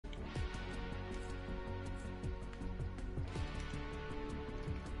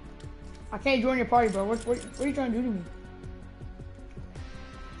I can't join your party, bro. What are you trying to do to me?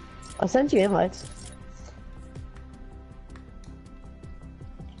 I'll send you invites.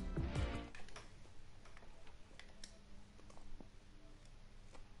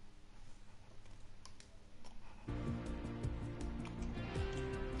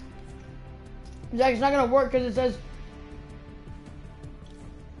 Zach, it's not gonna work because it says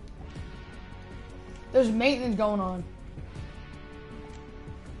there's maintenance going on.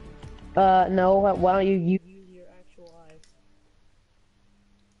 No, why don't you use your actual eyes?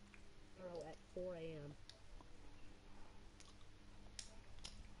 Tomorrow at 4 a.m.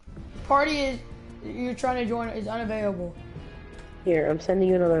 Party is you're trying to join is unavailable. Here, I'm sending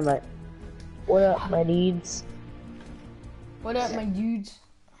you another invite. What up, my needs? What up, my dudes?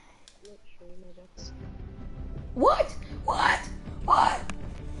 What? What? What?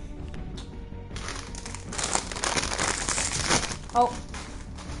 Oh.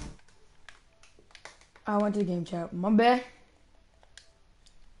 I went to the game chat. My bad.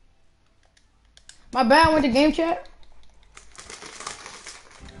 My bad, I went to game chat.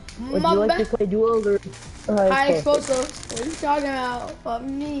 Would you like to play duos or high explosive? What are you talking about? Fuck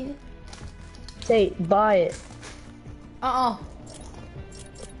me. Say, buy it.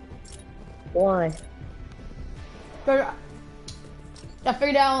 Why? I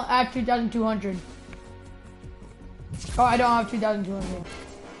figured out I have 2,200. Oh, I don't have 2,200.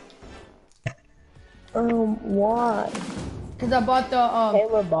 Why? Because I bought the,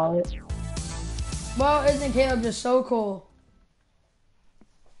 Caleb bought it. Well, isn't Caleb just so cool?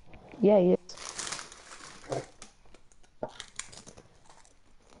 Yeah, he is.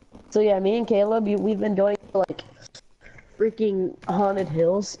 So yeah, me and Caleb, we've been going to like freaking haunted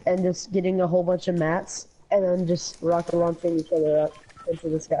hills and just getting a whole bunch of mats and then just rocket launching each other up into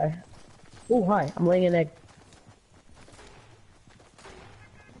the sky. Oh, hi, I'm laying an egg.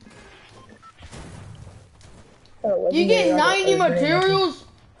 You get 90 materials?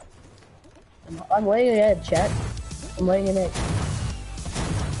 I'm laying an egg, chat. I'm laying an egg.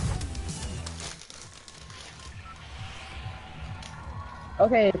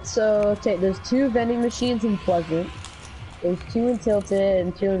 Okay, so there's 2 vending machines in Pleasant. There's 2 in Tilted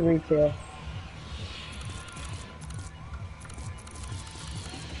and 2 in Retail.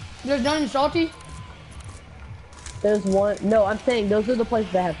 There's none in Salty? There's one. No, I'm saying those are the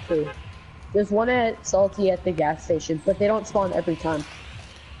places that have 2. There's one at Salty at the gas station, but they don't spawn every time.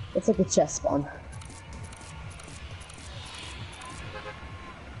 It's like a chest spawn.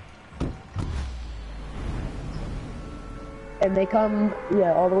 And they come,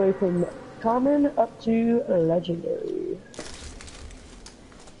 yeah, all the way from common up to legendary.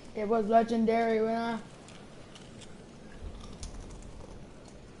 It was legendary when I...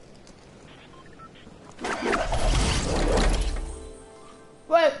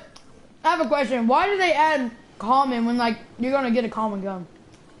 Wait, I have a question. Why do they add common when, like, you're gonna get a common gun?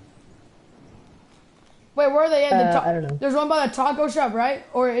 Wait, where are they at? I don't know. There's one by the taco shop, right?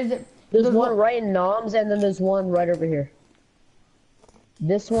 Or is it... There's one right in Noms, and then there's one right over here.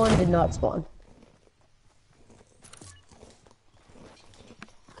 This one did not spawn.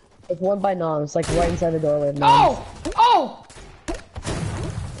 There's one by Noms, like right inside the doorway of Noms. Oh! Oh!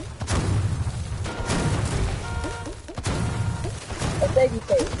 A baby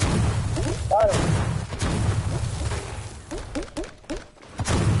face. Got him.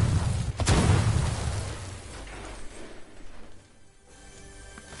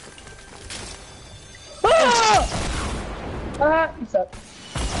 Ah! You suck.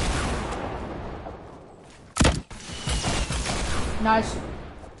 Nice.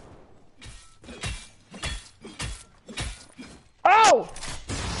 Oh!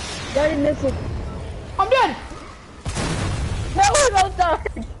 I didn't miss it. I'm dead! No, we're both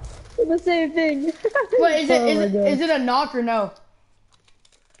died. The same thing. Wait, is it a knock or no?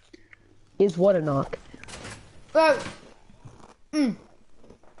 Is what a knock? Like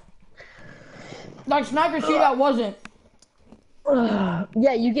sniper shootout wasn't.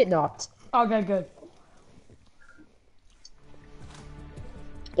 Yeah, you get knocked. Okay, good.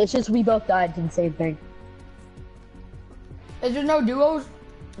 It's just we both died to the same thing. Is there no duos?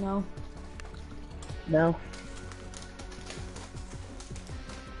 No. No.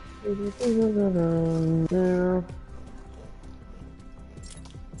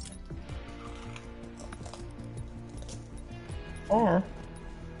 Yeah.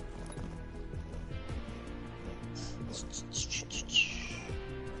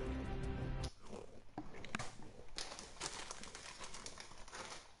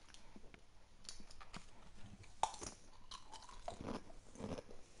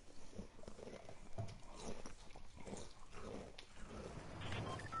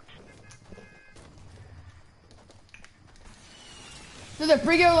 So the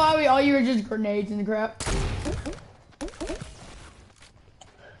pre-game lobby, all you were just grenades and crap.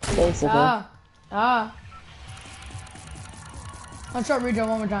 Basically. Ah. Let's start reading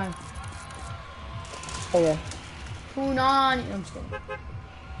one more time. Okay. Punani. I'm just kidding.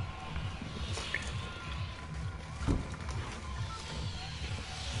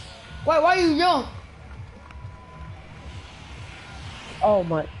 Why you young? Oh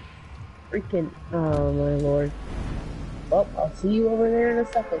my freaking, oh my lord. Well, I'll see you over there in a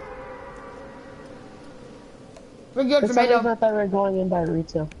second. We're good, For some reason tomato. I thought we were going in by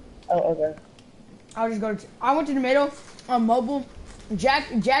retail. Oh, okay. I'll just go to. I went to tomato on mobile.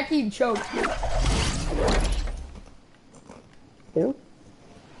 Jackie choked. Who?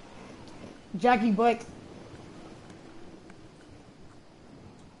 Jackie Blake.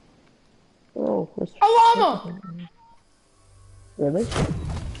 Oh, what's... Alama! Really?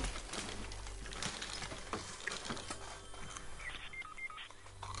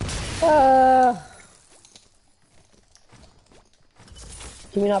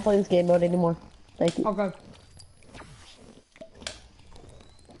 Can we not play this game mode anymore? Thank you. Okay.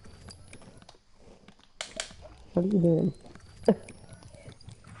 What are you doing?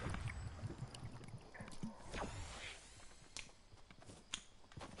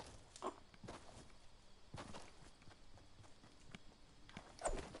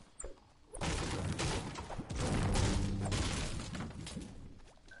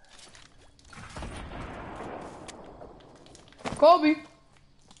 Kobe.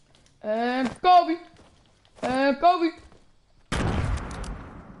 And Kobe. And Kobe.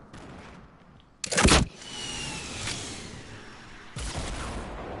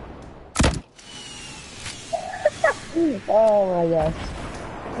 Oh my gosh.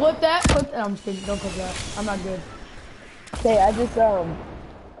 Flip that. Flip that. I'm just kidding. Don't clip that. I'm not good. Okay, I just oh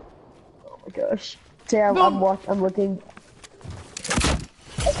my gosh. Say I'm looking.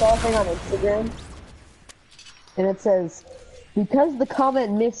 I saw a thing on Instagram, and it says, because the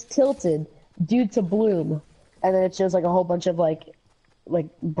comment mistilted due to bloom, and then it shows like a whole bunch of like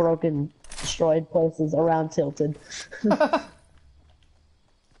broken, destroyed places around tilted.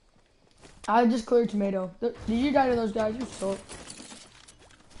 I just cleared tomato. Did you die to those guys? You're so.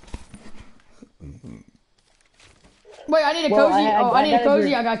 Wait, I need a cozy. I need a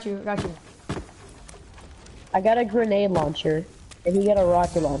cozy. I got you. I got you. I got a grenade launcher, and he got a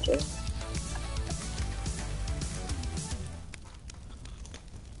rocket launcher.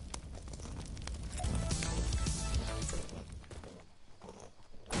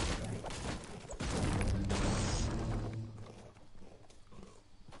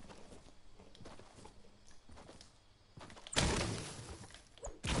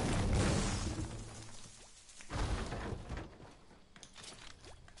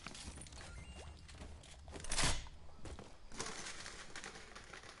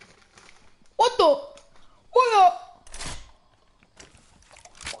 What the? What the?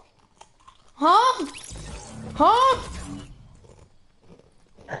 Huh? Huh?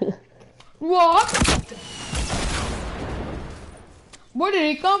 What? Where did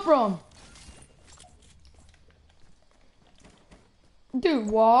he come from?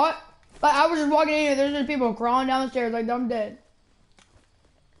 Dude, what? Like, I was just walking in here, there's just people crawling down the stairs like I'm dead.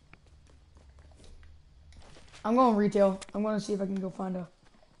 I'm going retail. I'm going to see if I can go find a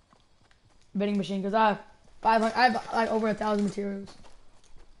vending machine because I have like over 1,000 materials.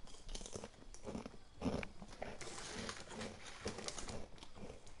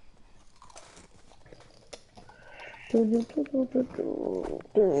 Okay,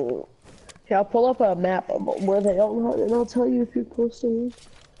 I'll pull up a map of where they are, and I'll tell you if you're close to me.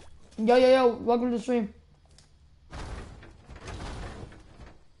 Yo, welcome to the stream.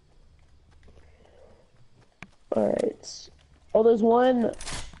 Alright. Oh, there's one.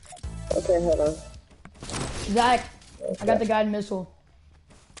 Okay, hold on. Zach, okay. I got the guided missile.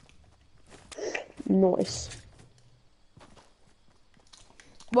 Nice.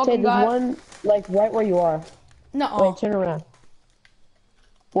 Welcome, okay, there's one, like, right where you are. No. Wait, turn around.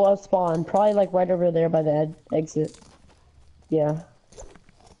 Well, I'll spawn. Probably, like, right over there by the exit. Yeah.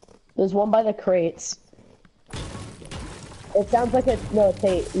 There's one by the crates. It sounds like a... No,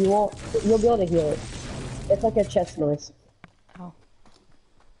 Tate, you won't... You'll be able to hear it. It's like a chest noise. Oh.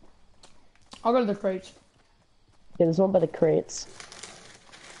 I'll go to the crates. Yeah, there's one by the crates.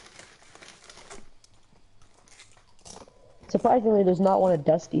 Surprisingly, there's not one at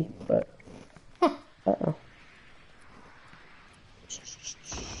Dusty, but... Huh. Uh-oh.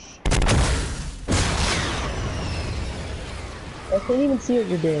 I can't even see what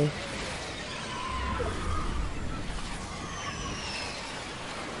you're doing.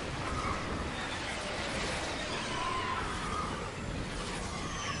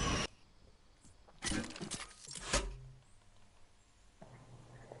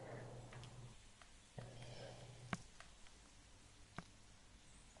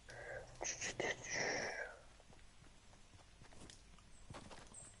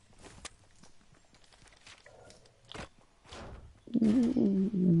 Wait,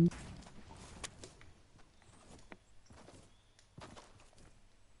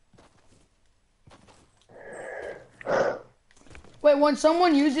 when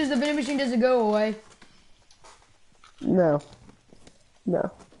someone uses the vending machine, does it go away? No.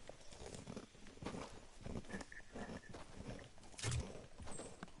 No.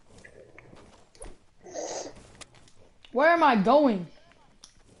 Where am I going?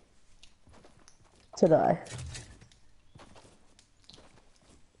 To die.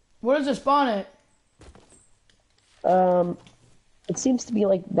 Where does it spawn at? It seems to be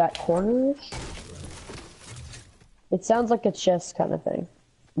like that corner-ish. It sounds like a chest kind of thing.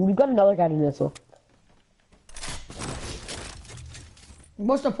 We've got another guided missile.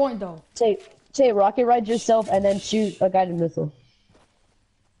 What's the point though? Say rocket ride yourself and then shoot a guided missile.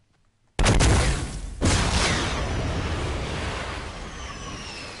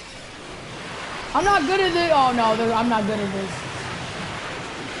 I'm not good at this. Oh no, I'm not good at this.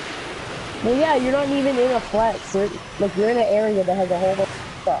 Well, yeah, you're not even in a flat, so like you're in an area that has a whole bunch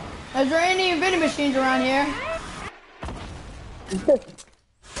of stuff. Is there any vending machines around here?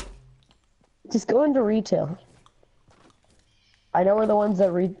 Just go into retail. I know where the ones that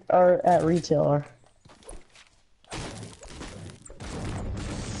are at retail are.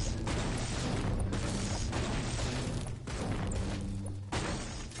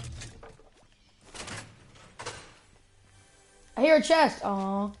 I hear a chest.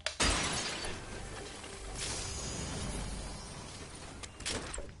 Aww.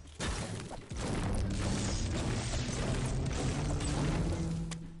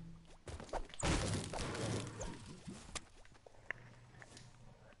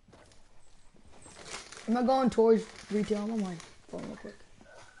 Am I going towards retail? I'm on my phone real quick.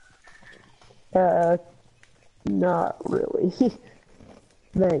 Not really.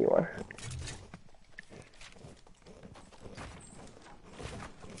 There you are.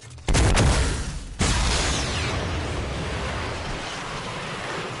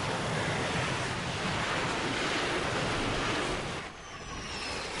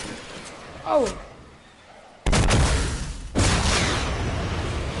 Oh.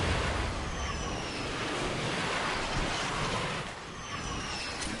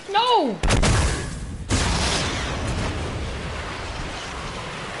 No!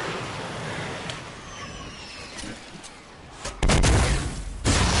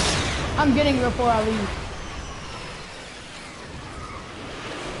 I'm getting it before I leave.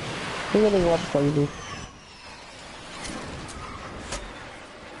 You're getting what before you leave?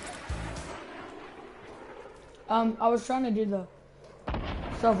 I was trying to do the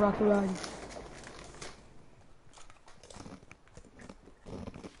self-rocket ride.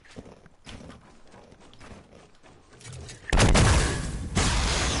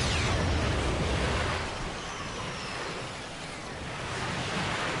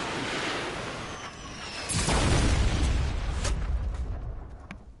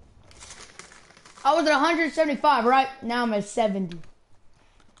 I was at 175, right? Now I'm at 70.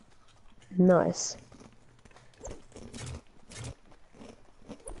 Nice.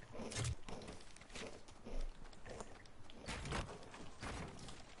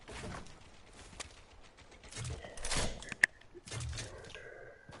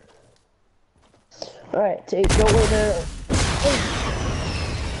 Alright, go wait there.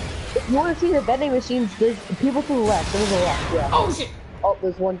 If you want to see the vending machines, there's people to the left. There's a left, yeah. Oh shit! Oh,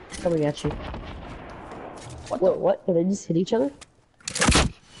 there's one coming at you. What Wait, the? what? Did they just hit each other?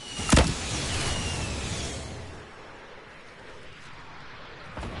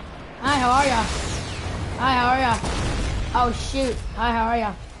 Hi, how are ya? Hi, how are ya? Oh shoot. Hi, how are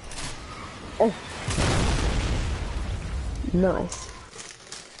ya? Nice.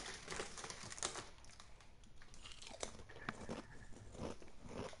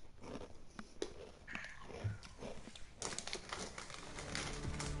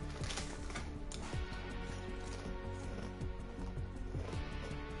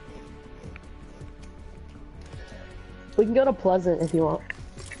 We can go to Pleasant if you want.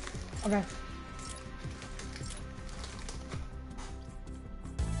 Okay.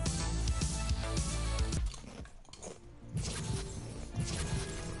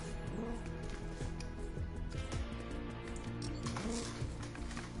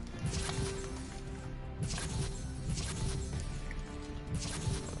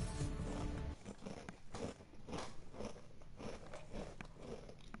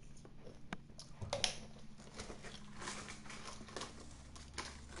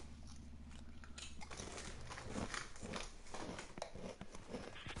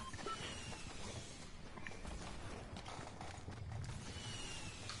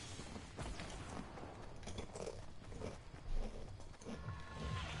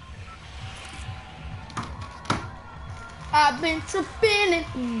 I've been tripping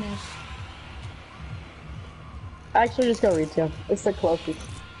in this. Actually, just go retail. It's the closest.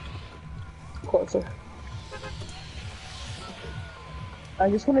 Closer. I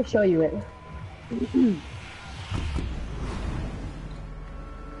just want to show you it.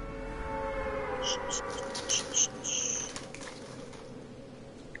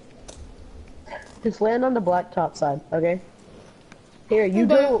 Just land on the blacktop side, okay? Here, you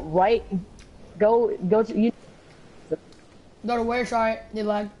go right. Go to you. Go to where? Sorry, did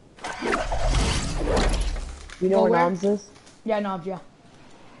lag. You know where Noms is? Yeah, Knobs, yeah.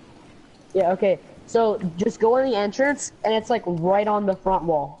 Yeah, okay. So just go in the entrance, and it's like right on the front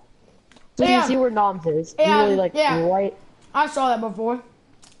wall. So Yeah. you see where Noms is. Yeah, Literally, like yeah. right. I saw that before.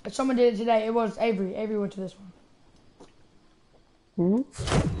 Someone did it today. It was Avery. Avery went to this one. Hmm.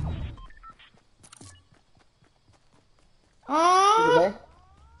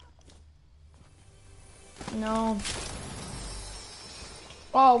 No.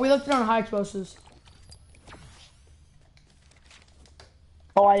 Oh, we left it on high explosives.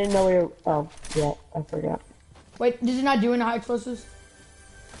 Oh, I didn't know we were. Oh, yeah, I forgot. Wait, did it not do in the high explosives?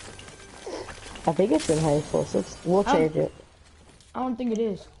 I think it's in high explosives. We'll change it. I don't think it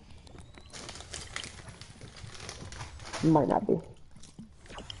is. Might not be.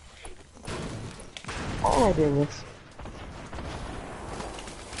 How am I doing this?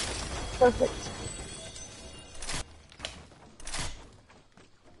 Perfect.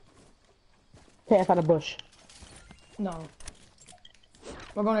 Okay, I found a bush. No.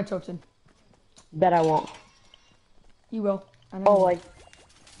 We're going to Tilton. Bet I won't. You will. I know. Oh, like,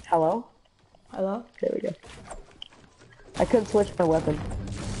 hello? Hello? There we go. I couldn't switch my weapon.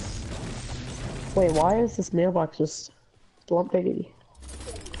 Wait, why is this mailbox just lump diggity?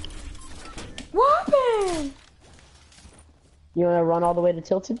 What happened? You wanna run all the way to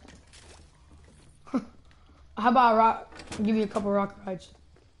Tilton? How about a rock? I'll give you a couple rock rides.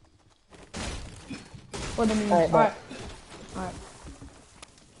 For the means. Alright. Alright.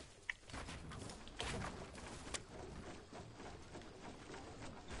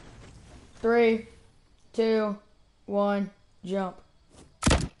 Three, two, one, jump.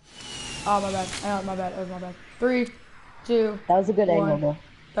 Oh, my bad. Oh, my bad. That was my bad. 3, 2, That was a good 1, angle,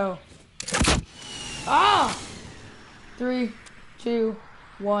 though. Go. Ah! 3, 2,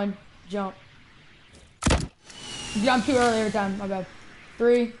 1, jump. You jump too early every time. My bad.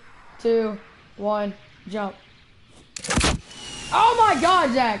 3, 2, 1, jump. Oh my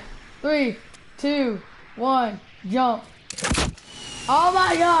God, Zach! 3, 2, 1, jump. Oh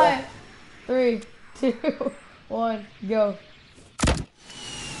my God! 3, 2, 1, go.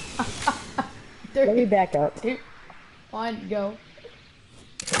 3, Let me back up. 2, 1, go.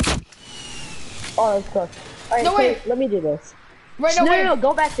 Oh, that's close. Alright, No, wait. let me do this. Wait, no, wait. No,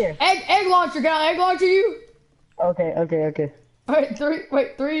 go back there. Egg launcher. Can I egg launcher you? Okay. Alright,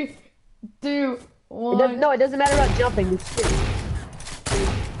 3, 2, 1. No, it doesn't matter about jumping. It's free.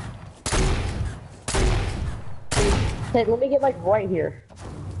 Okay, let me get like right here.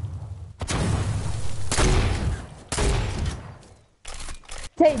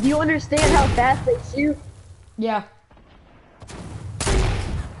 Hey, do you understand how fast they shoot? Yeah.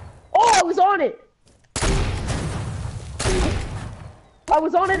 Oh, I was on it! I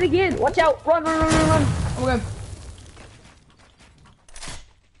was on it again! Watch out! Run! Okay.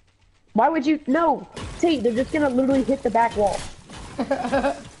 Why would you? No! Tate, they're just gonna literally hit the back wall.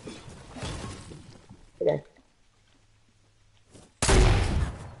 Okay.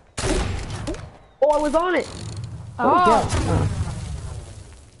 Oh, I was on it! Oh!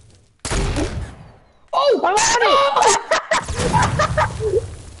 Oh, I'm on it!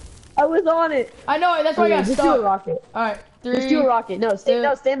 I was on it. I know it. That's why I got just stuck. do a rocket. All right, 3. Just do a rocket. No, stand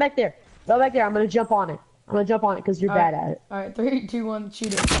 2. stand back there. Go back there. I'm gonna jump on it. I'm gonna jump on it because you're bad at it. All right, 3, 2, 1,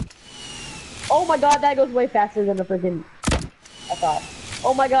 shoot it. Oh my God, that goes way faster than the freaking. I thought.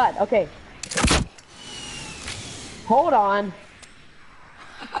 Oh my God. Okay. Hold on.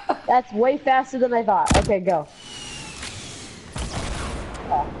 That's way faster than I thought. Okay, go.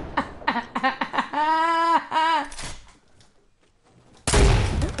 Oh.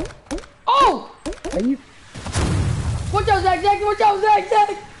 Oh! Are you? Watch out, Zach! Zach! Watch out, Zach!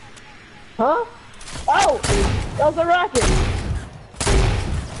 Zach! Huh? Oh! That was a rocket!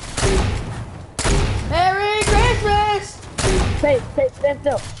 Merry Christmas! Tate, stand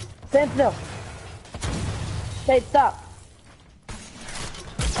still. Stand still. Tate, stop.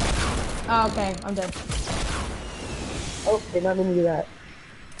 Oh, okay, I'm dead. Oh, did not mean to do that.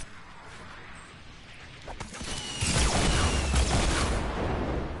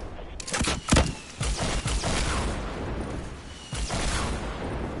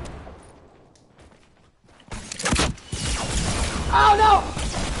 Oh no!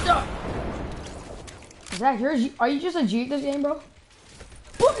 Zach, are you just a G at this game, bro?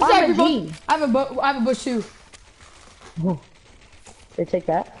 Zach, I'm a G. I have a bush too. Oh. They take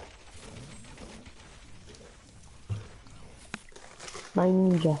that. My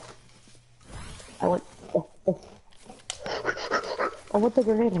ninja. I want. I want the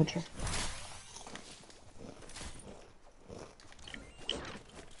grenade launcher.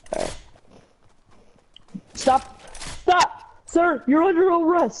 Alright. Stop! Stop! Sir, you're under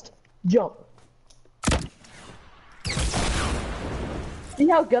arrest! Jump. See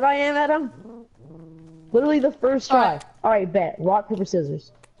how good I am at him? Literally the first try. Alright, bet. Rock, paper,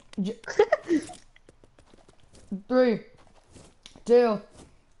 scissors. 3, 2,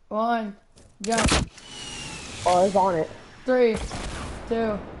 1, jump. Oh, I was on it. 3,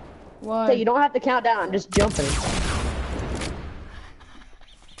 2, 1. Hey, you don't have to count down, I'm just jumping.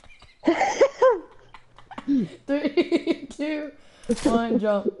 3, 2, 1,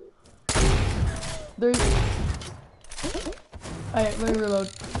 jump. 3. Alright, let me reload.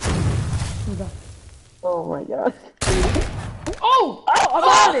 Okay. Oh my god. Oh! Oh, I'm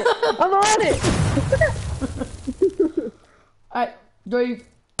on it! I'm on it! Alright, 3.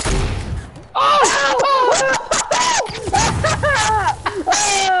 Oh!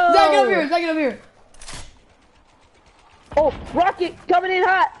 Zach, get up here! Zach, get up here! Oh, rocket coming in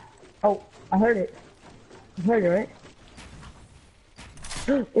hot! Oh, I heard it. You heard it,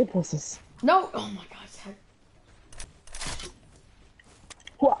 right? Impulses. No! Oh my god, Zach.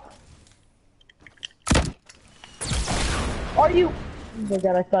 What? Are you? Oh my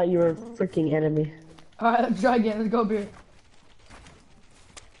god, I thought you were a freaking enemy. Alright, let's try again. Let's go up here.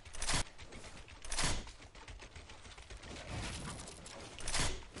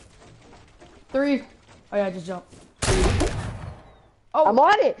 Three. Oh yeah, just jump. Oh, I'm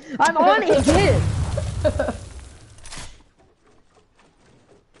on it! I'm on it again!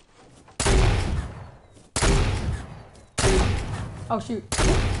 oh shoot.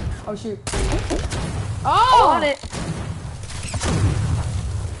 Oh shoot. I'm Oh! on it!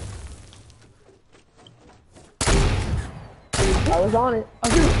 I was on it. Oh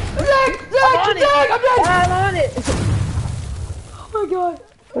shoot. Zach! I'm Zach! I'm dead! I'm on it! Oh my god.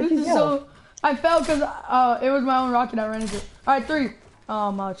 Where'd This you is go? so... I fell because it was my own rocket I ran into. Alright, 3.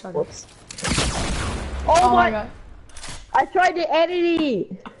 Oh my god. Whoops. Oh Oh my my! god. I tried to edit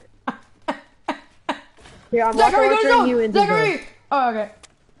it! Here, I'm Zach, hurry, go to launching zone! you into Zach, zone. hurry! Oh, okay.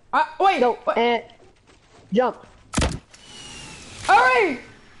 Wait. No, Wait. and jump. Hurry!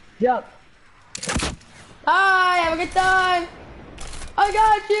 Jump. Hi, have a good time. I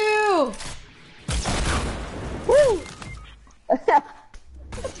got you. Woo!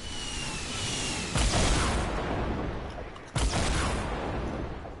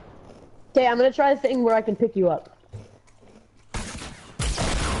 Okay, I'm gonna try the thing where I can pick you up.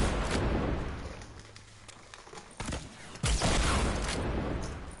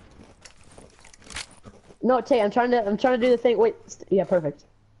 No, Tay, I'm trying to do the thing. Wait, yeah, perfect.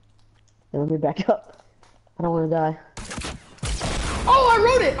 Now let me back up. I don't want to die. Oh, I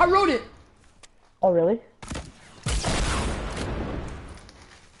wrote it. I wrote it. Oh, really?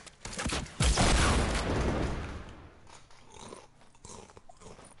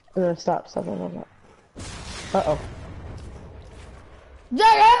 Stop. Uh-oh.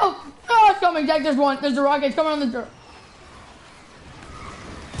 Jack, help! Oh, it's coming. Jack, there's one. There's a rocket. It's coming on the dirt.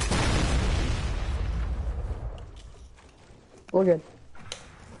 We're good.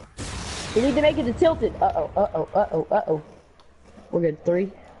 We need to make it to tilted. Uh-oh. We're good.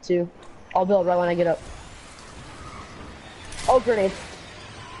 3, 2. I'll build right when I get up. Oh, grenade.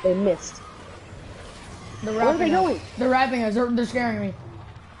 They missed. Where are they going? They're wrapping us. They're scaring me.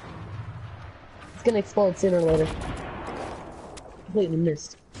 It's gonna explode sooner or later. Completely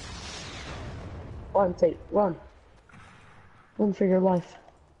missed. Run, Tate. Run. Run for your life.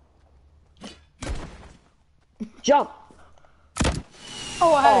 Jump!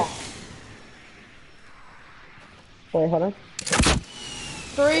 Oh, I had it. Wait, hold on.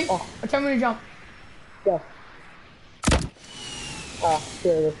 3. Oh. Tell me to jump. Go. Ah,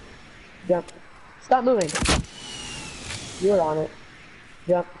 here it is. Jump. Stop moving. You're on it.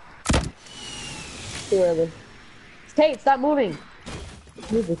 Jump. Too early. Tate, stop moving.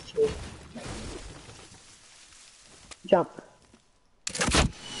 Move this tree. Jump.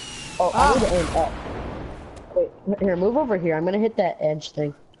 Oh, I need to aim up. Wait, here, move over here. I'm gonna hit that edge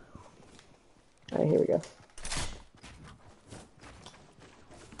thing. Alright, here we go.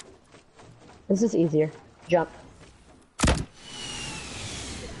 This is easier. Jump.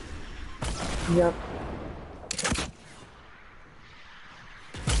 Jump.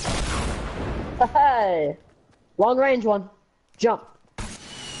 Hey! Long range one. Jump.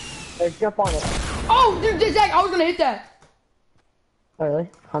 Or jump on it. Oh, dude, Zach, I was gonna hit that. Oh, really?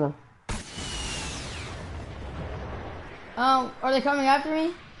 I don't know. Are they coming after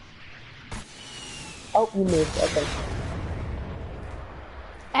me? Oh, you moved. Okay.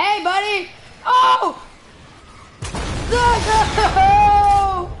 Hey, buddy! Oh! No!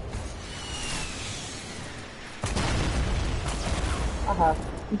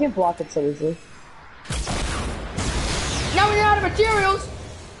 You can block it so easily. Now we're out of materials!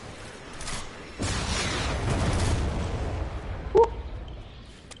 Woo.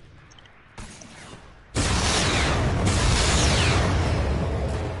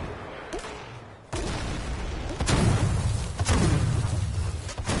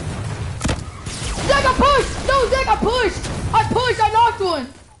 Zach, I pushed! No, Zach, I pushed! I knocked one!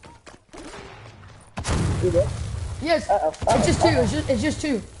 You did? Yes, it's just two, it's just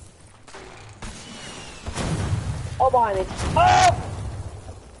two. Oh, behind me. Oh!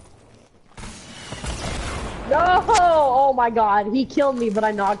 No! Oh my god, he killed me, but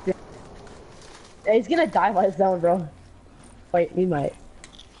I knocked him. He's gonna die by his own, bro. Wait, he might.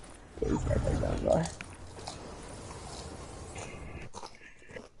 Yeah, he's dead by his own, bro.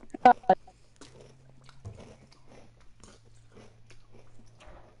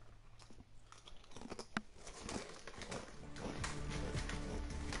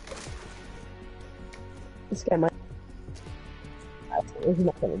 This guy might. He's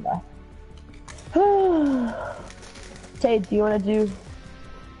not gonna die. Tay, do you want to do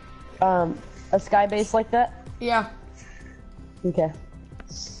a sky base like that? Yeah. Okay.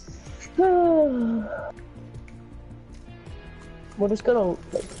 We're just gonna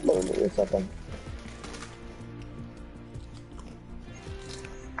like load it or something.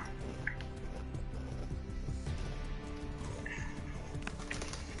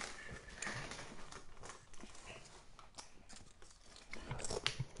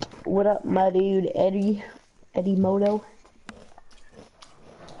 What up, my dude, Eddie Moto?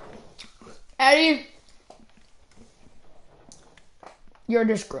 Eddie, you're a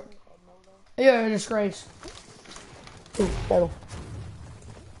disgrace. You're a disgrace. Ooh, settle.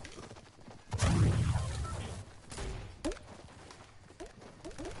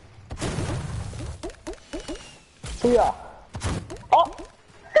 Yeah. Oh!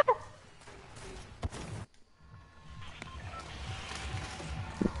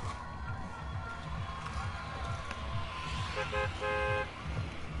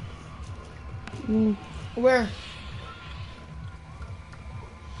 Where?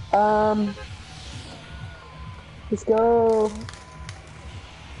 Let's go.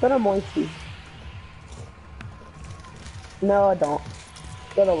 Go to Moisty. No, I don't.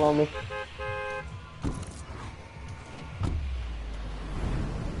 Go to Lonely.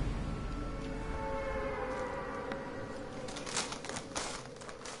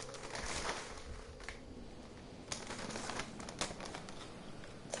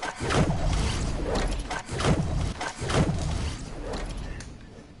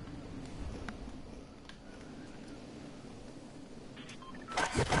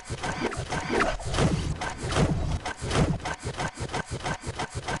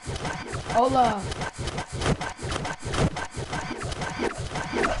 Hola.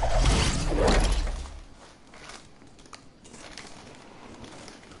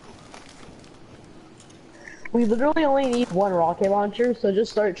 We literally only need one rocket launcher, so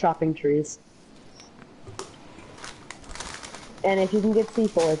just start chopping trees. And if you can get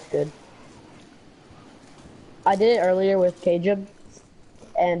C4, it's good. I did it earlier with Kajib,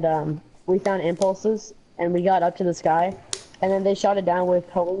 and we found impulses, and we got up to the sky, and then they shot it down with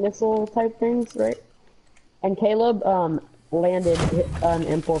homing missile type things, right? And Caleb landed an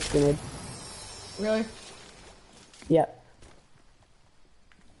impulse grenade. Really? Yep.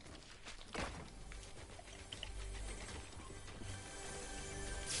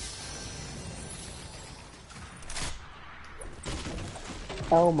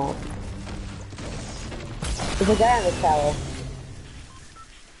 Oh my. There's a guy on the tower.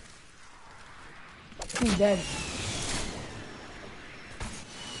 He's dead.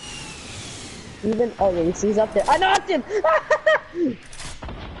 Even, oh yeah, he's up there. I knocked him!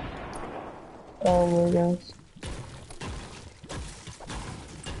 Oh my gosh.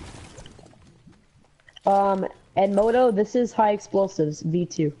 And Moto, this is high explosives,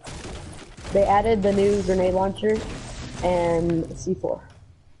 V2. They added the new grenade launcher and C4.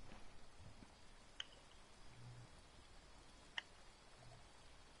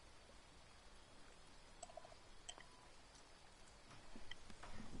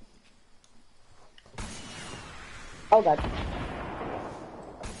 Oh god.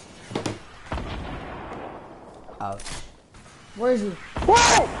 Ouch. Where is he?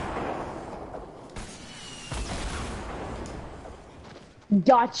 What?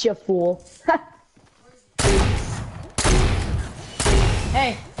 Gotcha, fool.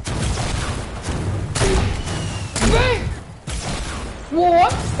 Hey. Bang!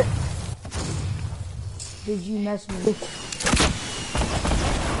 What? Did you mess me?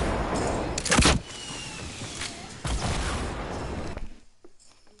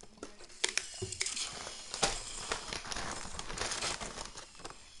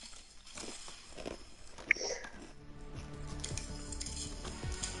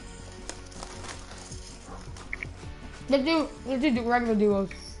 Let's do regular duos.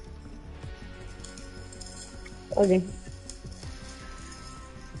 Okay.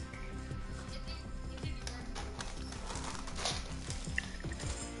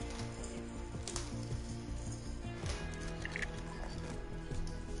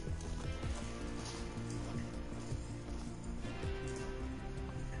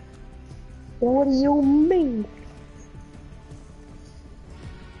 What do you mean?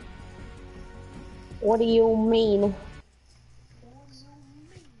 What do you mean?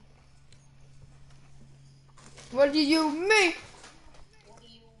 What do you mean?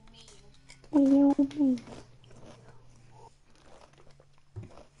 What do you mean?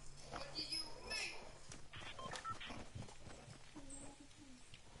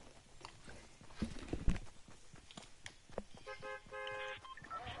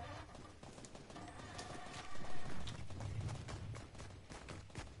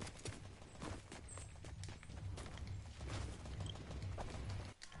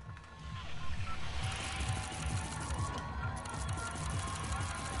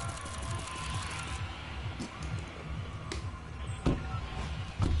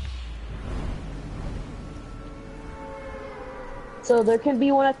 So there can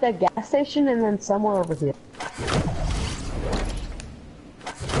be one at the gas station and then somewhere over here.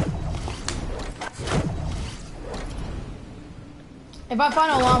 If I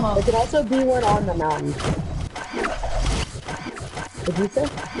find a llama, There could also be one on the mountain. What'd you say?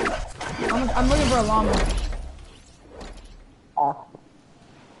 I'm looking for a llama. Oh.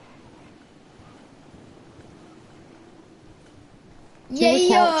 Yeah, Two-account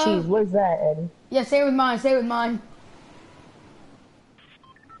yeah. cheese. Where's that, Eddie? Yeah, say it with mine. Say it with mine.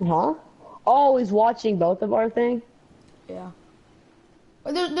 Huh? Oh, he's watching both of our thing? Yeah.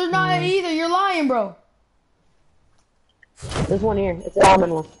 But there's not either. You're lying, bro. There's one here. It's a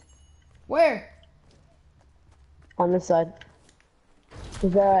common one. Where? On this side.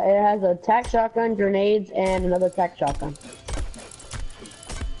 It has a tac shotgun, grenades, and another tac shotgun.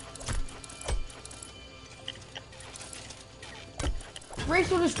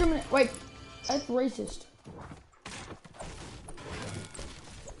 Racial discriminate. Wait, that's racist.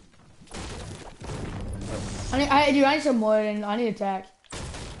 Dude, I need some wood and I need a tack.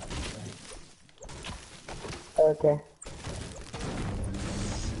 Okay.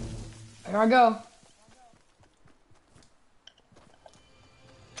 Here I go.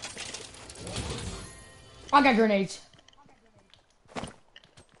 I got grenades.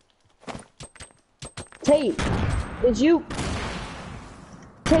 Tate, you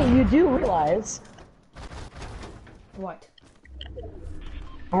do realize What?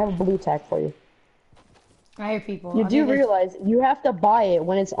 I have a blue tack for you. I hear people. You I do think that's- realize you have to buy it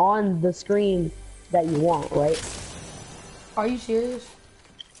when it's on the screen that you want, right? Are you serious?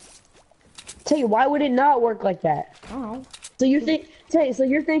 Tate, why would it not work like that? I don't know. So you think, Tate, so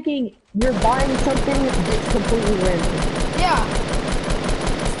you're thinking you're buying something that's completely random. Yeah.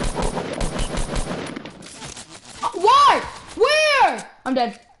 Why? Where? I'm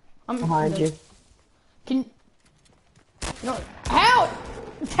dead. I'm Behind dead. you. Can no? How?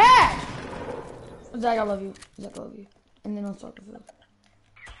 Tag. Zach, I love you. Zach, I love you. And then I'll start the food.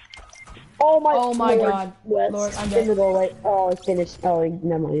 Oh my! Oh my Lord, God. Wes, Lord, I'm in dead. the doorway. Oh, it's finished. Oh,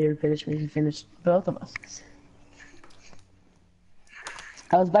 never mind. You didn't finish me. You finished both of us.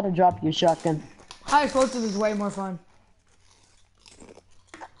 I was about to drop you a shotgun. High explosive is way more fun.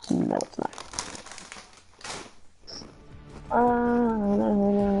 No, it's not.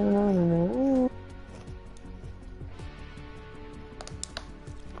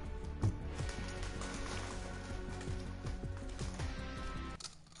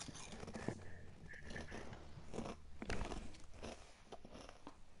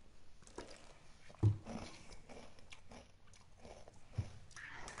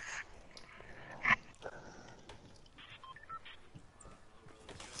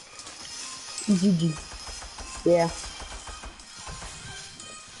 GG. Yeah.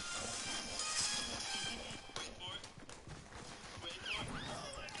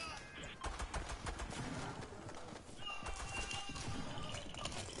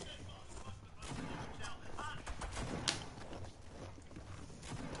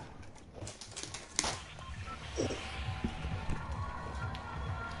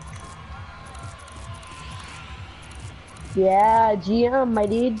 Yeah, GM, my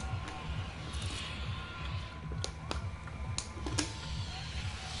dude.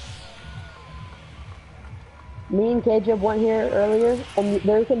 Me and K-Jib went here earlier, and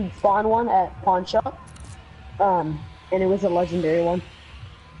there can spawn one at Pawn Shop. And it was a legendary one.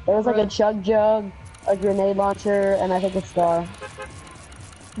 There was like a Really? chug jug, a grenade launcher, and I think a scar.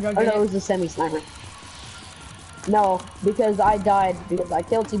 You gonna Or get no, it it? was a semi-sniper. No, because I died because I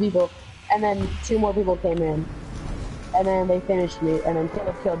killed 2 people, and then 2 more people came in, and then they finished me, and then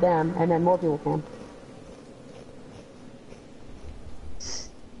Caleb killed them, and then more people came.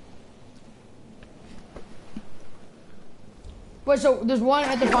 Wait, so there's one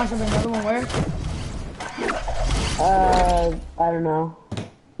at the pawn shop and another one where? I don't know.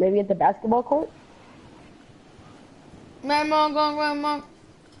 Maybe at the basketball court? Man, mom, going, mom.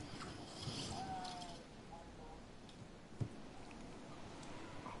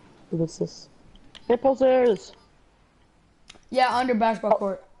 What's this? Impulsors! Yeah, under basketball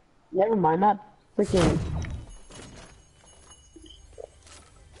court. Never mind, not freaking...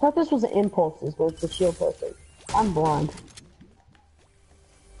 I thought this was an impulses, but it's the shield poster. I'm blind.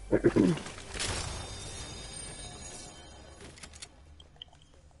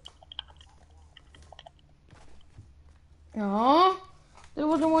 Aw, there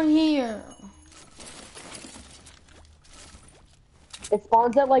wasn't one here. It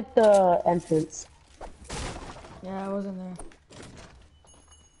spawns at like the entrance. Yeah, it wasn't there.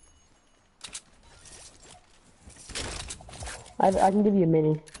 I can give you a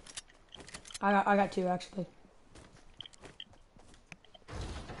mini. I got two actually.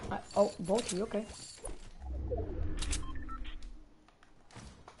 Oh, both of you, okay.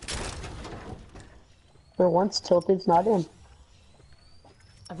 For once, Tilted's not in.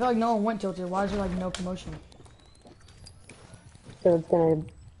 I feel like no one went tilted. Why is there like no promotion? So it's gonna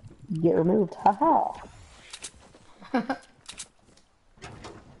get removed. Haha.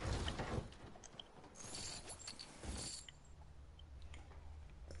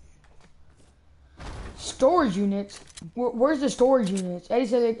 Storage units? Where's the storage units? Eddie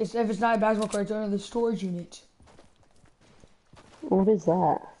said if it's not a basketball court, it's under the storage units. What is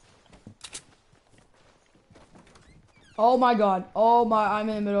that? Oh my god. Oh my, I'm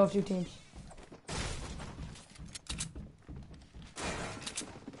in the middle of two teams.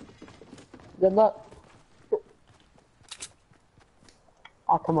 Good luck.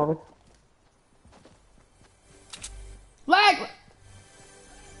 I'll come over. Lag!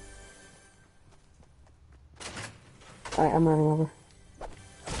 Alright, I'm running over.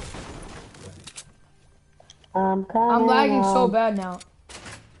 I'm coming. I'm lagging so bad now.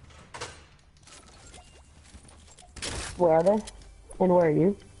 Where are they? And where are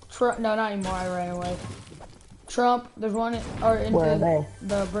you? No, not anymore. I ran away. Trump, there's one or into Where are they?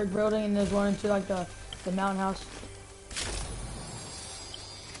 the brick building, and there's one into like the mountain house.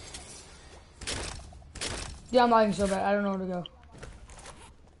 Yeah, I'm lagging so bad. I don't know where to go.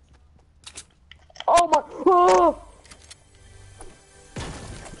 Oh my! Oh!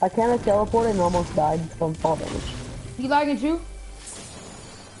 I kind of teleported and almost died from fall damage. You lagging too?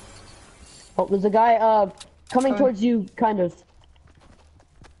 Oh, there's a guy coming towards you, kind of.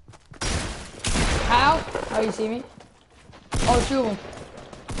 How? Oh, you see me? Oh, two of them.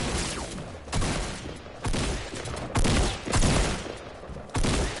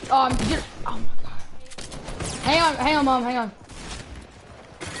 Oh my god. Hang on, mom, hang on.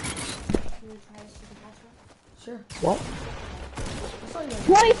 Sure. What?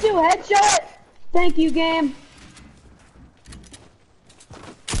 22 headshot! Thank you, game.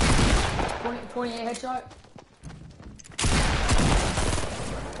 28 headshot.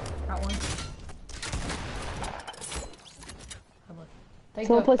 Got one.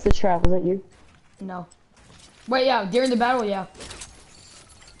 Someone placed the trap, was that you? No. Wait, yeah, during the battle, yeah.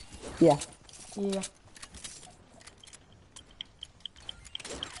 Yeah. Yeah.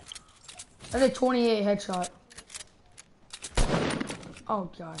 That's a 28 headshot. Oh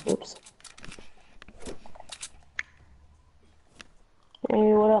god. Oops.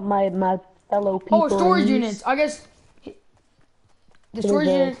 Hey, what up, my fellow people? Oh, storage units. I guess the storage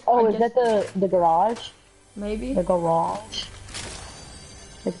units. Oh, is that the garage? Maybe. The garage.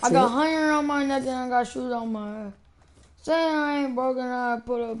 I got hair on my neck and I got shoes on my head. Say I ain't broken, I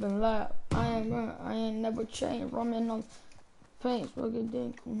put up and laugh. I ain't never changed. Running on paint, look at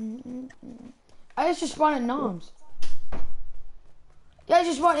dick. I just spawned at noms. Yeah, I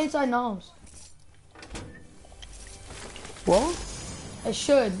just spawned inside noms. What? It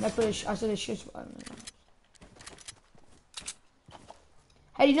should. That's what I said. It should spawn.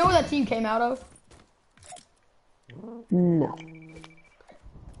 Hey, do you know where that team came out of? No.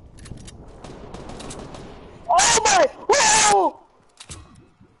 Oh my!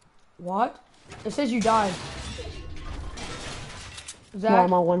 What? It says you died. Zach? No,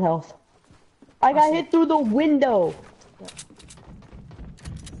 I'm on 1 health. I got hit through the window. Yeah.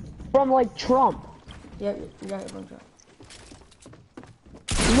 From like Trump. Yeah, you got hit from Trump.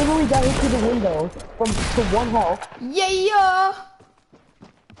 Literally got hit through the window from to 1 health. Yeah!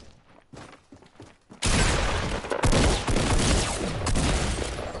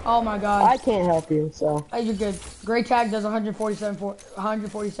 Oh my god. I can't help you, so. Hey, you're good. Gray tag does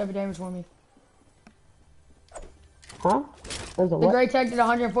 147 damage for me. Huh? There's a The what? gray tag did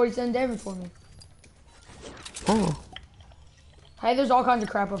 147 damage for me. Oh. Hey, there's all kinds of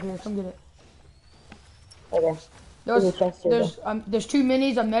crap up here. Come get it. Okay. There's 2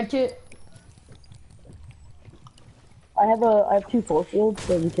 minis, a med kit. I have 2 force shields,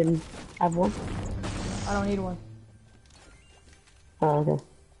 so you can have one. I don't need one. Oh, okay.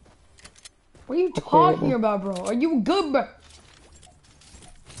 What are you talking about, bro? Are you good, bro?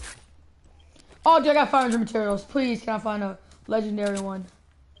 Oh, dude, I got 500 materials. Please, can I find a legendary one?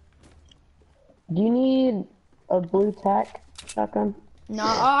 Do you need a blue tack shotgun? No,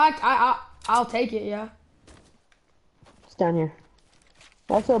 I'll take it, yeah. It's down here.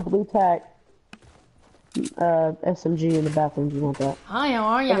 Also, a blue tack SMG in the bathroom. Do you want that? I am,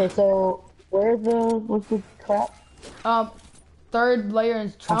 aren't ya? Okay, so what's the crap? 3rd layer in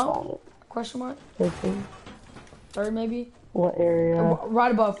I Trump? found it. Question mark? 13. 3rd maybe? What area?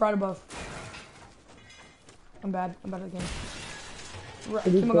 Right above, right above. I'm bad at the game.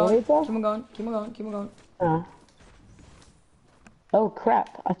 Keep on going, keep on going, keep on going, keep on going. Oh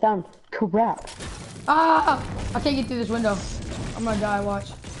crap, I found crap. Ah! I can't get through this window. I'm gonna die,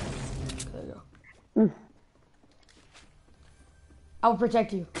 watch. There you go. I will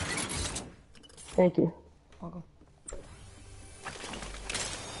protect you. Thank you. Welcome.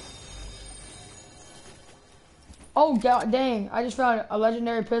 Oh god dang, I just found a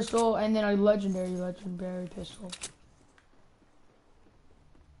legendary pistol and then a legendary pistol.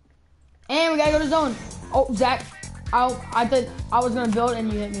 And we gotta go to zone. Oh, Zach, I thought I was gonna build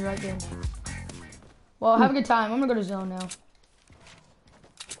and you hit me right then. Well, have a good time. I'm gonna go to zone now.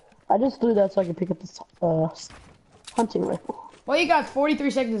 I just threw that so I could pick up this hunting rifle. Well, you got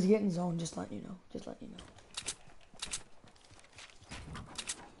 43 seconds to get in zone. Just letting you know. Just letting you know.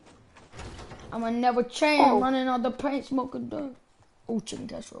 I'ma never change, running all the paint, smoking dirt. Oh, chicken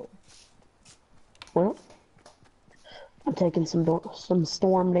casserole. Well, I'm taking some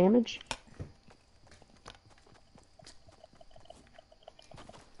storm damage.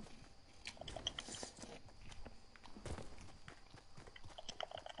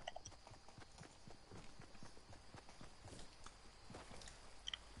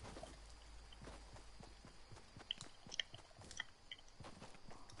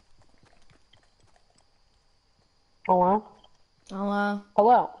 Hello? Hello?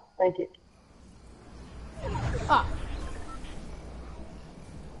 Hello. Thank you. Ah.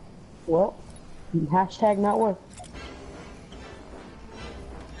 Well, hashtag not work.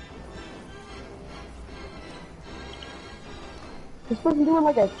 This person doing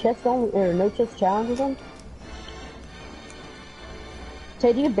like a chest only or no chest challenge or something?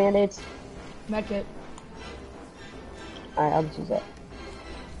 Tay, do you have band-aids? Medkit. Alright, I'll just use that.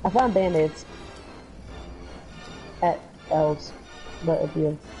 I found band-aids at L's, but if you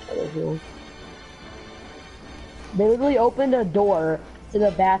have, they literally opened a door to the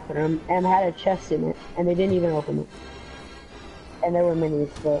bathroom and had a chest in it, and they didn't even open it. And there were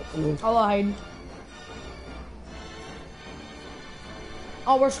minis, but I mean. Hello, Hayden.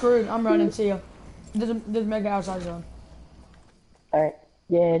 Oh, we're screwed. I'm running. See ya. There's mega outside zone. Alright.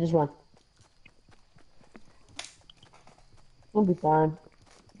 Yeah, just run. We'll be fine.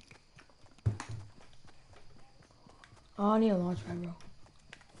 Oh, I need a launch pad, bro.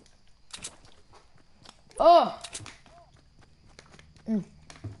 Oh!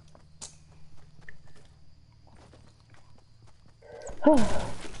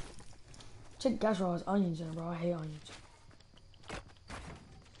 Chicken casserole has onions in it, bro. I hate onions.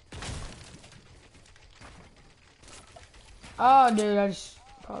 Oh, dude, I just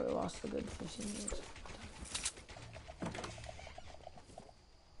probably lost a good 15 minutes.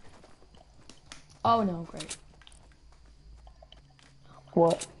 Oh, no, great.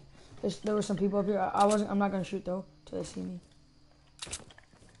 What? There were some people up here. I'm not gonna shoot though, till they see me.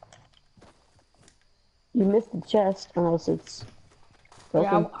 You missed the chest, unless it's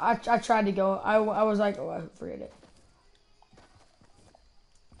broken. Yeah, I tried to go. I was like, oh, I forget it.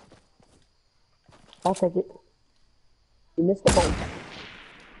 I'll take it. You missed the bolt.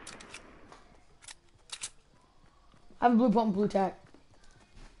 I have a blue pump and blue tack.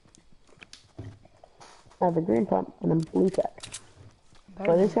 I have a green pump and a blue tack.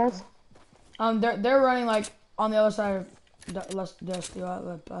 Are these guys? They're running like on the other side of Dusty.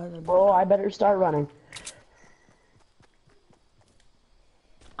 Oh, I better start running.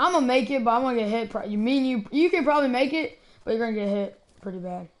 I'm gonna make it, but I'm gonna get hit. You can probably make it, but you're gonna get hit pretty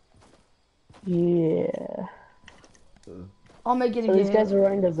bad. Yeah. I'll make it. So these guys are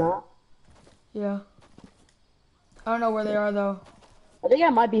running to Zont? Yeah. I don't know where they are though. I think I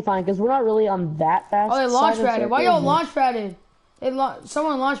might be fine because we're not really on that fast. Oh, they launch side of padded. Why circle, y'all launch padded?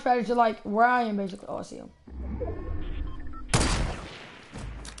 Someone launch padded to like where I am basically. Oh, I see him.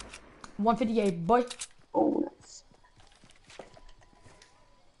 158, boy. Oh, nice.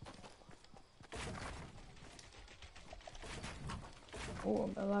 Oh,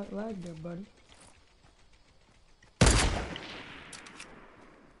 I lag there, buddy.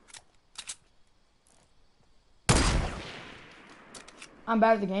 I'm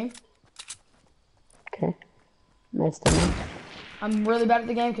bad at the game. Okay. Nice to know. I'm really bad at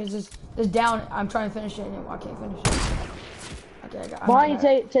the game because this down. I'm trying to finish it and I can't finish it. Okay, I got. Behind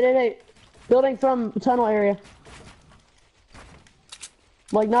you, today, building from tunnel area.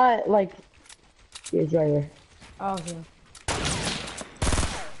 Like not like. He's right here. Oh, yeah.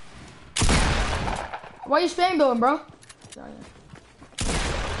 Why you spam building, bro?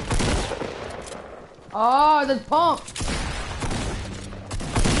 Oh, the pump.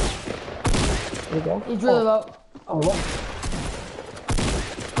 There you go. He's really low. Oh, what?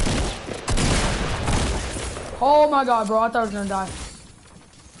 Oh my god, bro. I thought I was gonna die.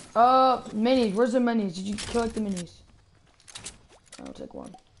 Minis. Where's the minis? Did you collect the minis? I'll take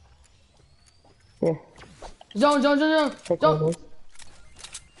one. Here. Zone. Take one of those.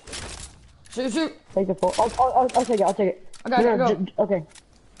 Shoot. Take the full. I'll take it. I got it. Go. Okay.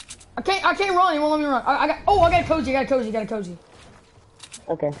 I can't run. He won't let me run. I got a cozy. I got a cozy.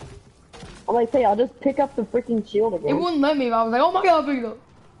 Okay. I'm like, hey, I'll just pick up the freaking shield again. It wouldn't let me. I was like, oh my god, I'll pick it up.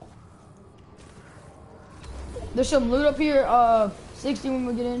 There's some loot up here. 60 when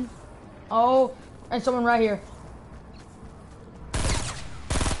we get in. Oh, and someone right here.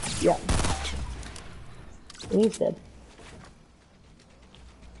 Yeah. He's dead.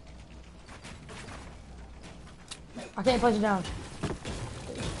 I can't place it down.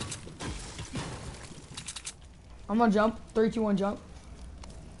 I'm gonna jump. 3, 2, 1, jump.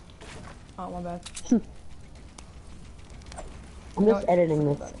 Oh, my bad. I'm just editing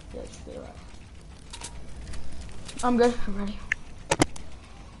this. Yeah, just get it right. I'm good. I'm ready.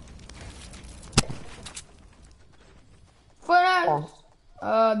 Fortnite!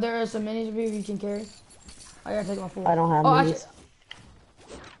 Oh. There are some minis of you you can carry. I gotta take my full. I don't have minis.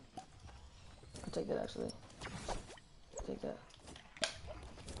 I'll take that actually. Take that.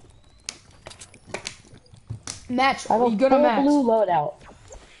 Match. I have you good a on match? blue loadout.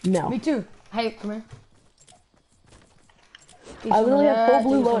 No. Me too. Hey, come here. I literally have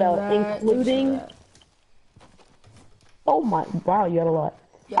full blue loadout, including. Oh my! Wow, you got a lot.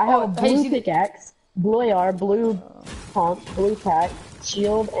 Yeah. I have a blue pickaxe, blue AR, blue pump, blue pack,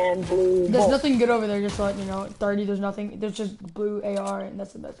 shield, and blue. There's nothing good over there. Just to let you know, 30. There's nothing. There's just blue AR, and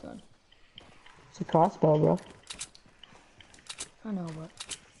that's the best gun. It's a crossbow, bro. I know, but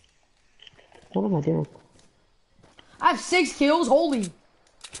what am I doing? I have 6 kills. Holy.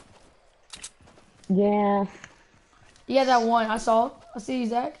 Yeah. Yeah, that one. I saw it. I see you,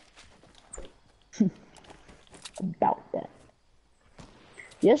 Zach. About that.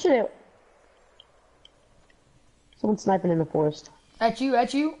 Yesterday, someone sniping in the forest. At you,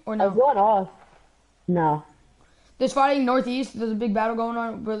 or no? I was going off. No. There's fighting northeast. There's a big battle going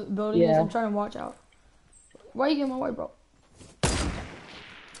on where the building is. Yeah. I'm trying to watch out. Why are you getting my way, bro?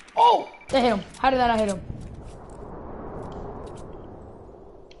 Oh! They hit him. How did that not hit him?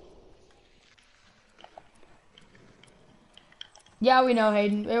 Yeah, we know,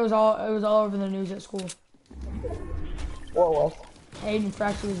 Hayden. It was all over the news at school. What was? Hayden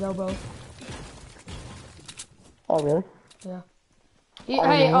fractured his elbow. Oh, really? Yeah.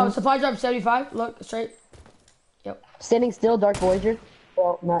 Hey, supply drop 75. Look, straight. Yep. Standing still, Dark Voyager.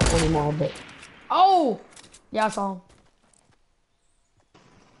 Well, not anymore, but. Oh! Yeah, I saw him.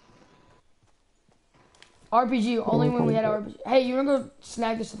 RPG, only when we had RPG. Hey, you wanna go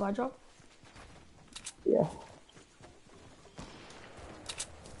snag the supply drop? Yeah.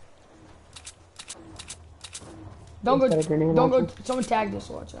 Don't go, someone tag this,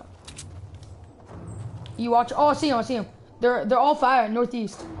 watch out. You watch, oh, I see him. They're all fire,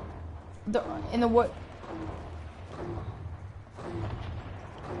 northeast. They're in the wood.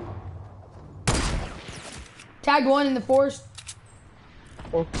 Tag one in the forest.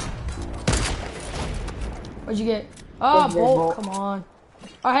 Oh. What'd you get? Oh, bolt, come on.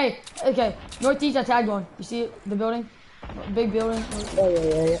 Oh, hey, okay, northeast, I tagged one. You see it, the building? Big building. Oh,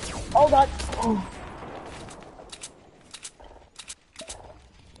 yeah. Oh, God. Oh.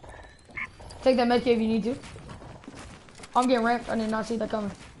 Take that medkit if you need to. I'm getting ramped. I did not see that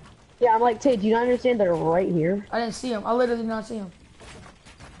coming. Yeah, I'm like, Tay, do you not understand they're right here? I didn't see him. I literally did not see him.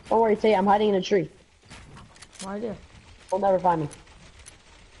 Don't worry, Tay, I'm hiding in a tree. No idea. They'll never find me.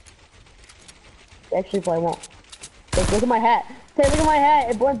 They actually probably won't. Look at my hat. Tay, look at my hat.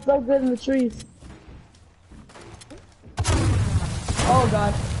 It blends so good in the trees. Oh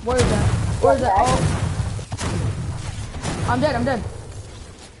god. Where is that? Where is that? Oh. I'm dead.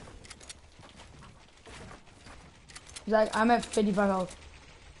 Zach, I'm at 55 health.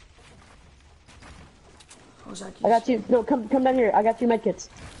 Oh, Zach, I got you. No, come down here. I got 2 medkits.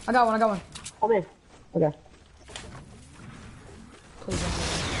 I got one. Come in. Okay. Please don't.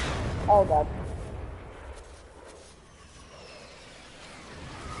 Oh, God.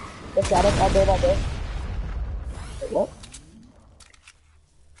 Let's got it. All good. What?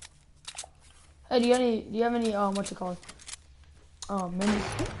 Hey, do you have any, what's it called? Minis?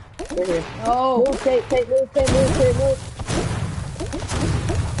 We're here. Oh. Move.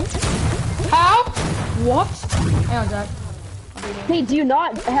 How? What? Hang on, Zach. Hey, do you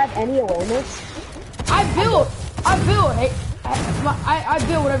not have any awareness? I built. Hey, I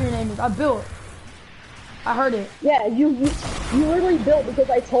built whatever your name is. I built. I heard it. Yeah, you literally built because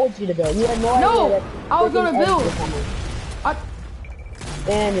I told you to build. You had no idea that I was gonna build.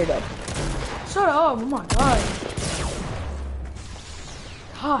 And you're dead. Shut up! Oh my god.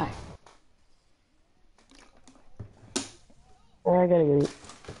 God. I gotta go eat.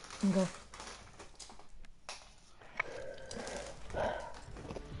 Okay.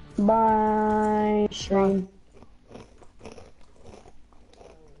 Bye, stream.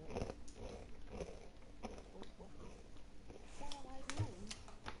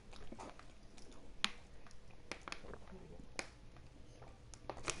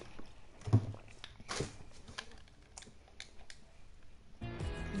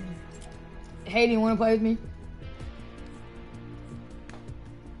 Hey, do you want to play with me?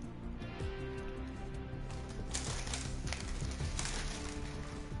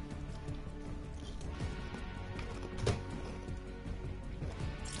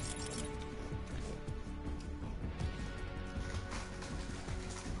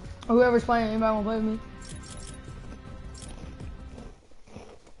 Or whoever's playing, anybody want to play with me?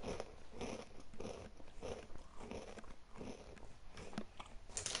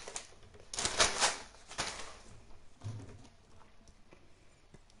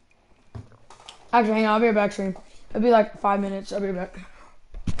 Actually, hang on, I'll be right back, stream. It'll be like 5 minutes. I'll be right back.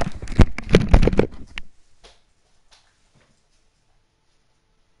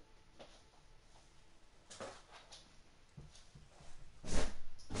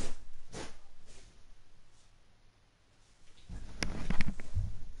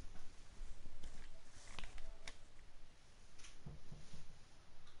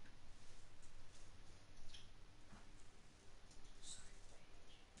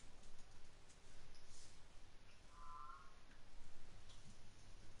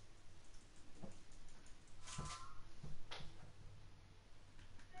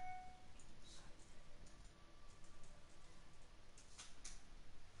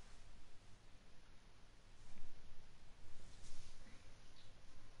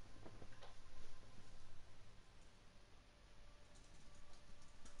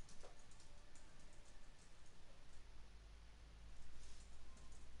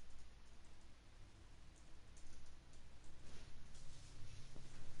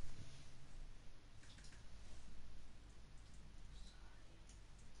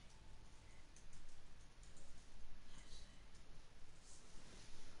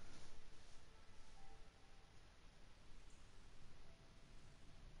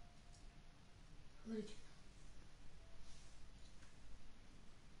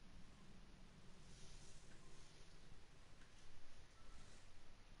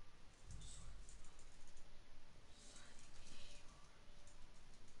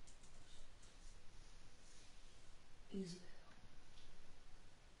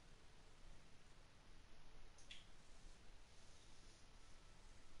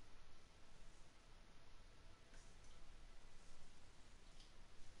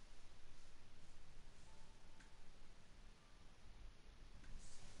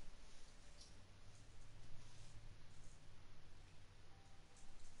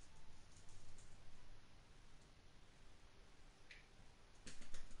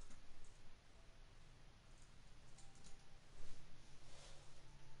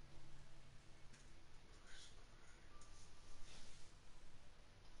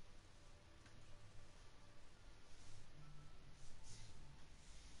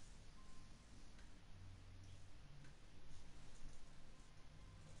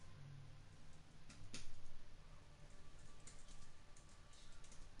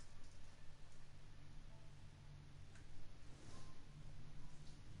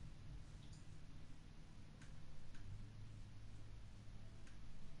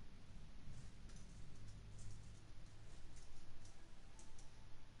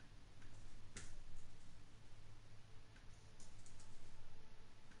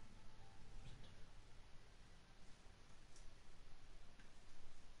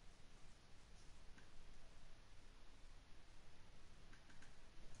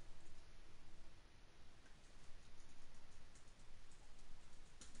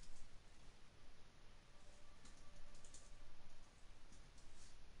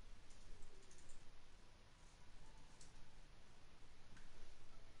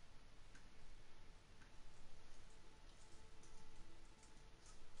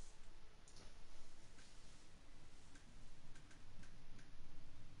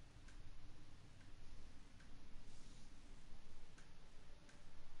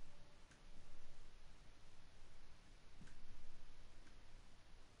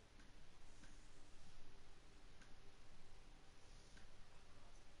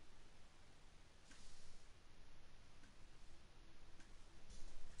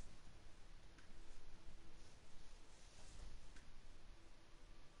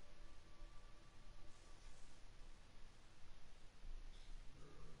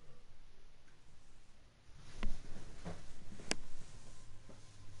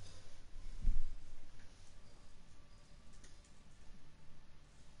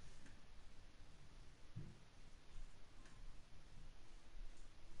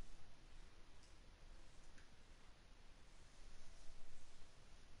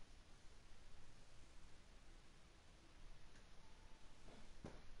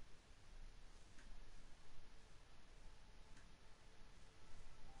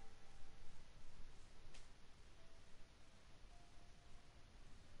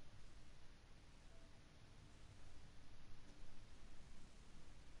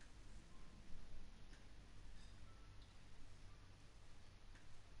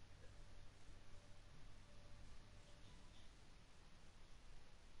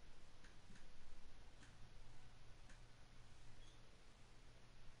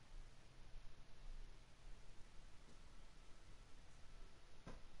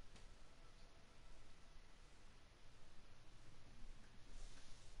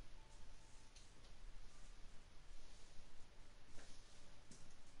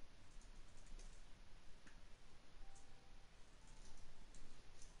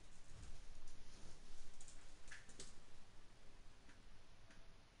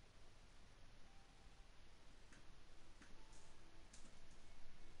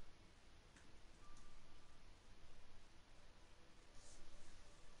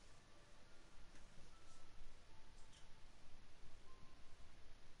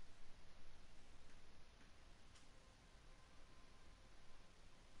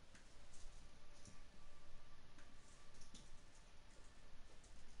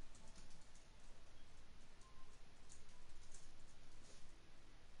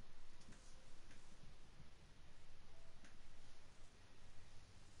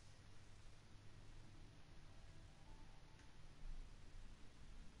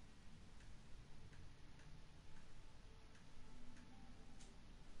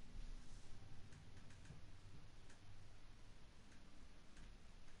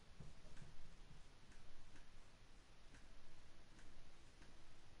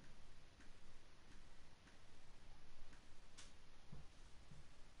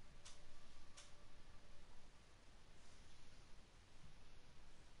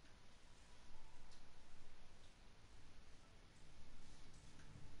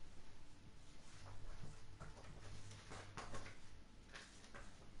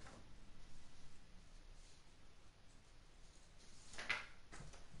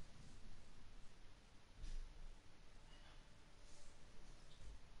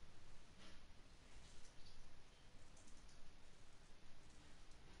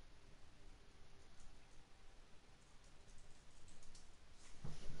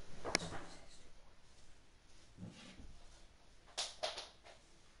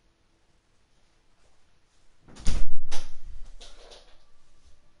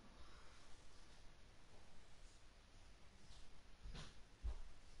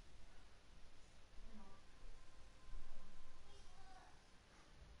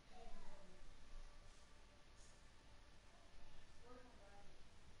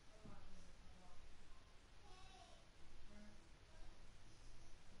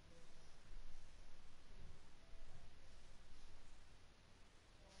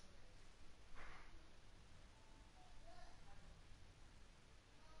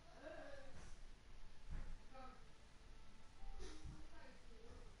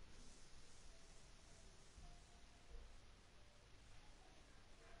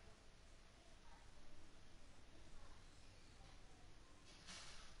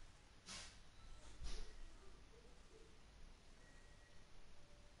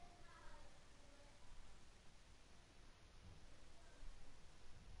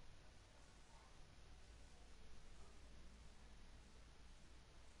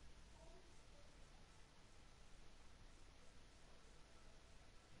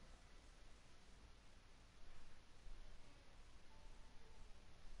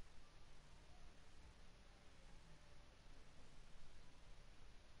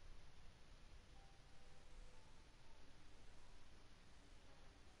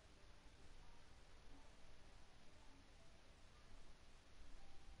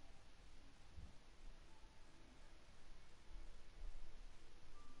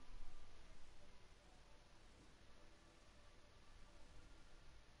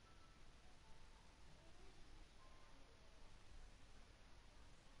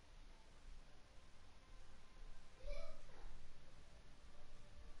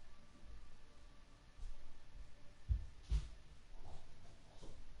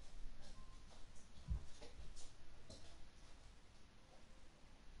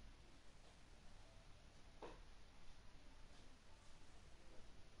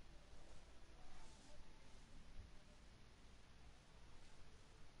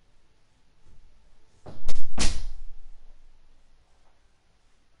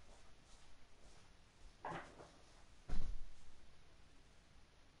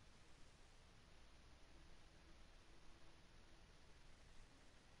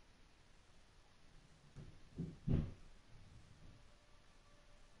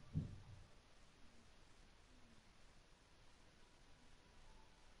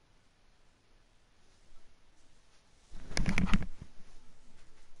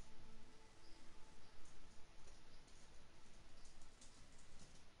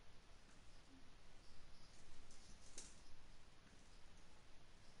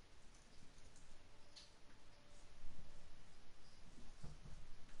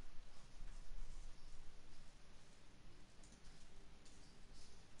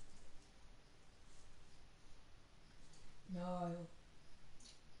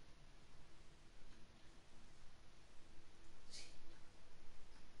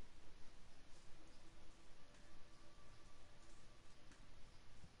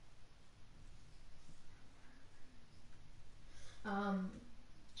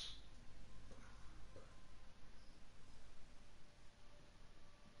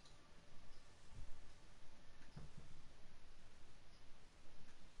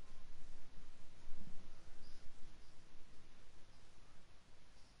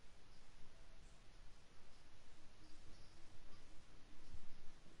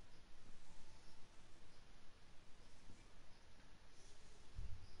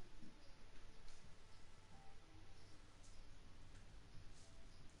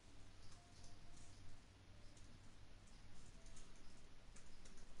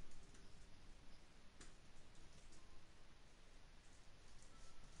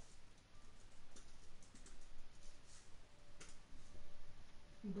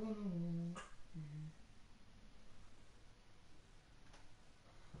 gonna win.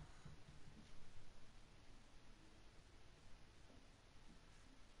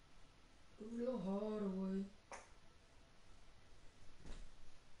 Real hard away.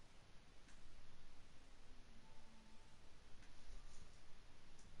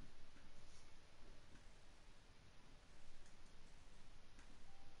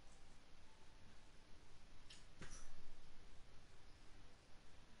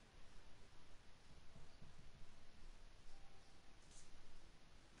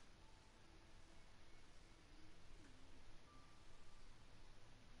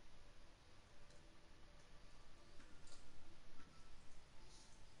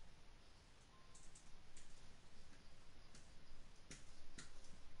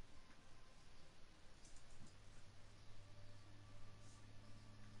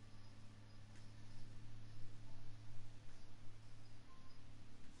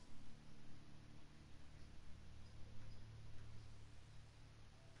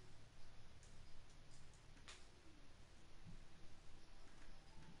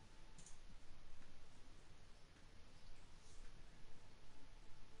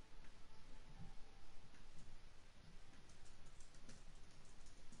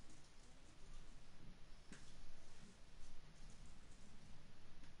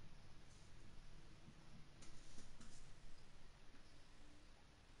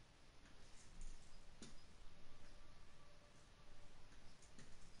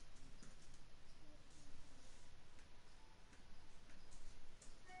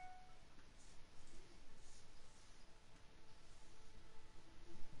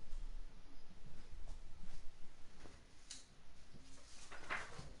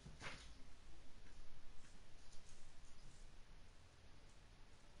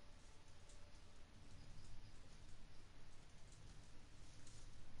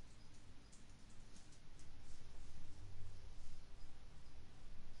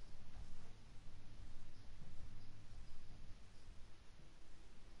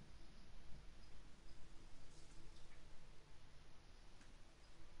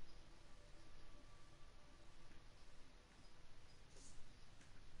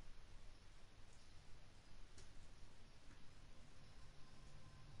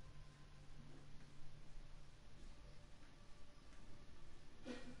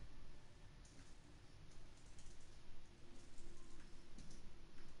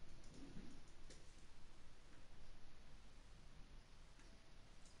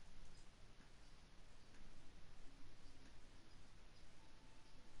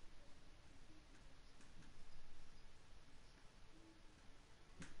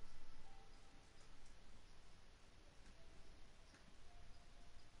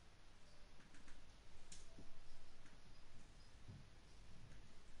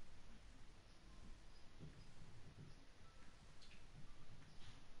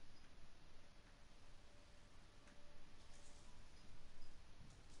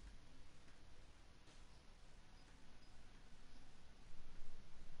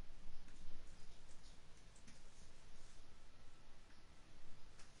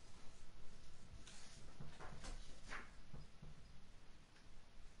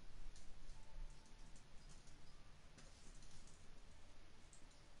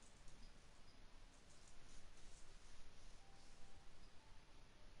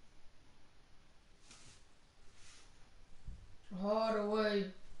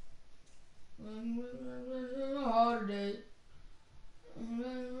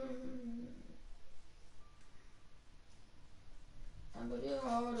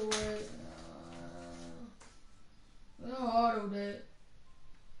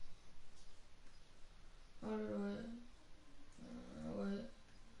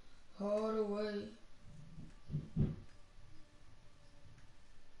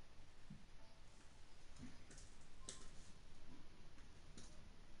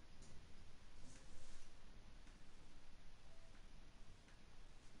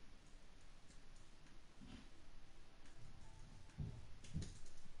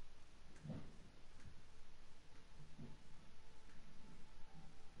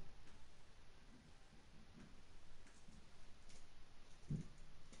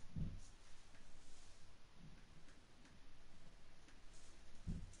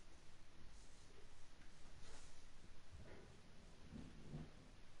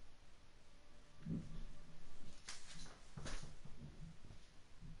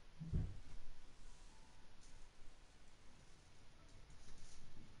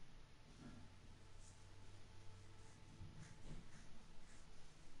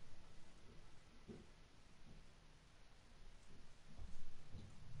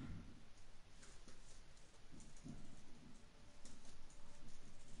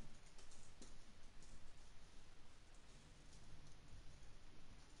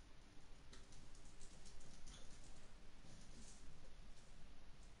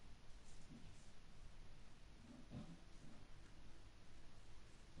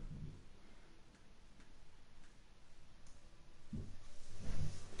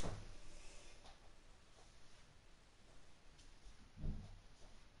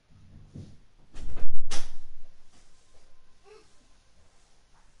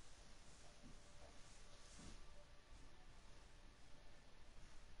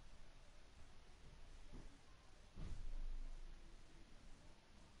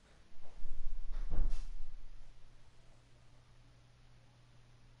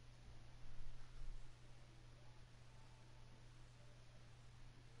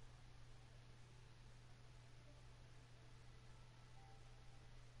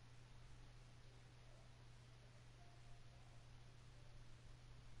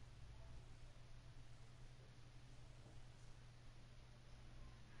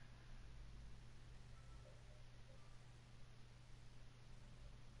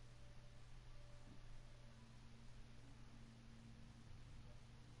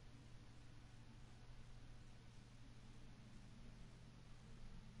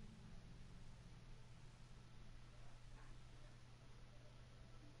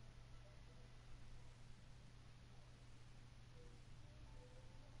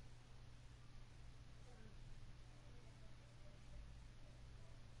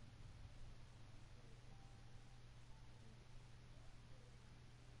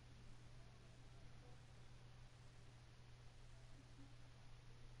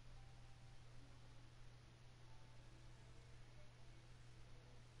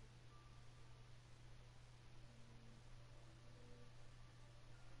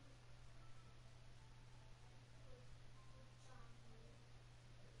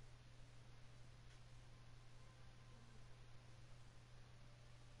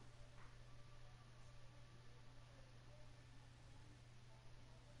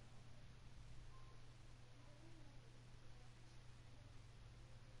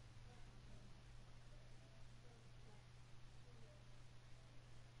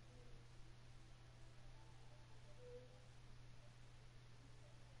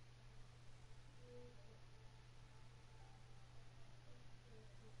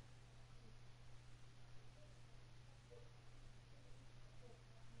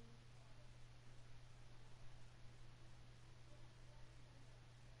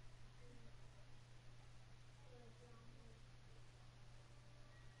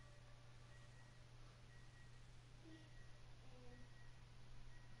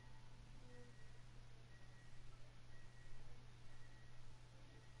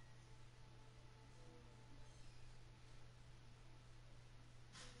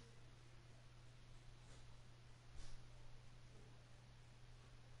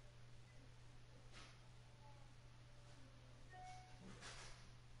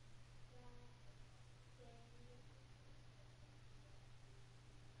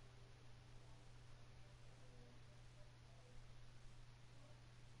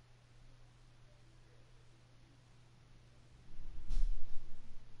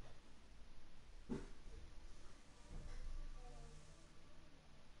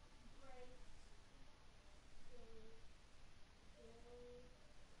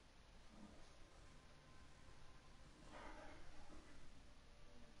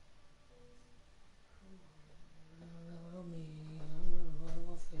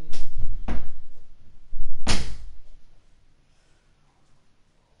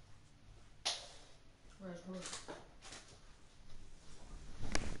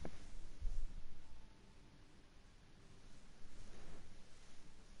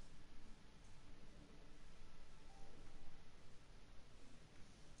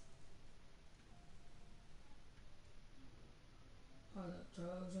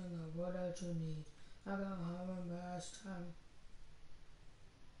 drugs in the world that you need. I got having best time.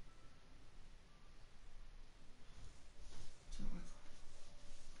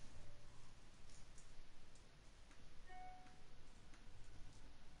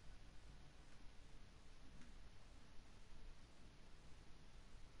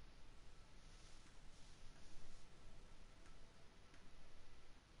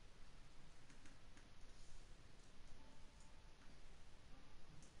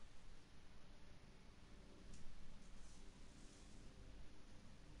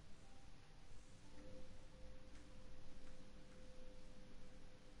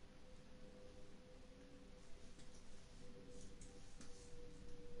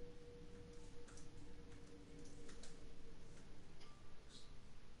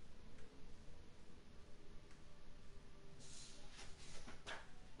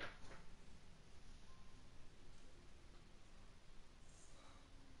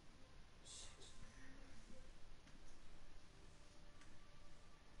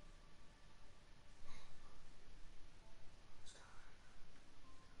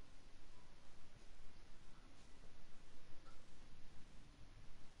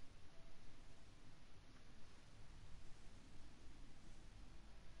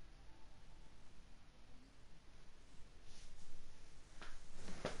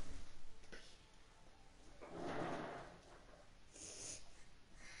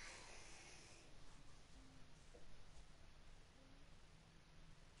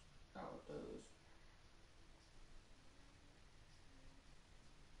 Out those.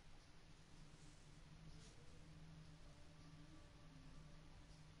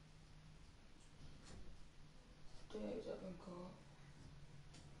 Days I've been caught.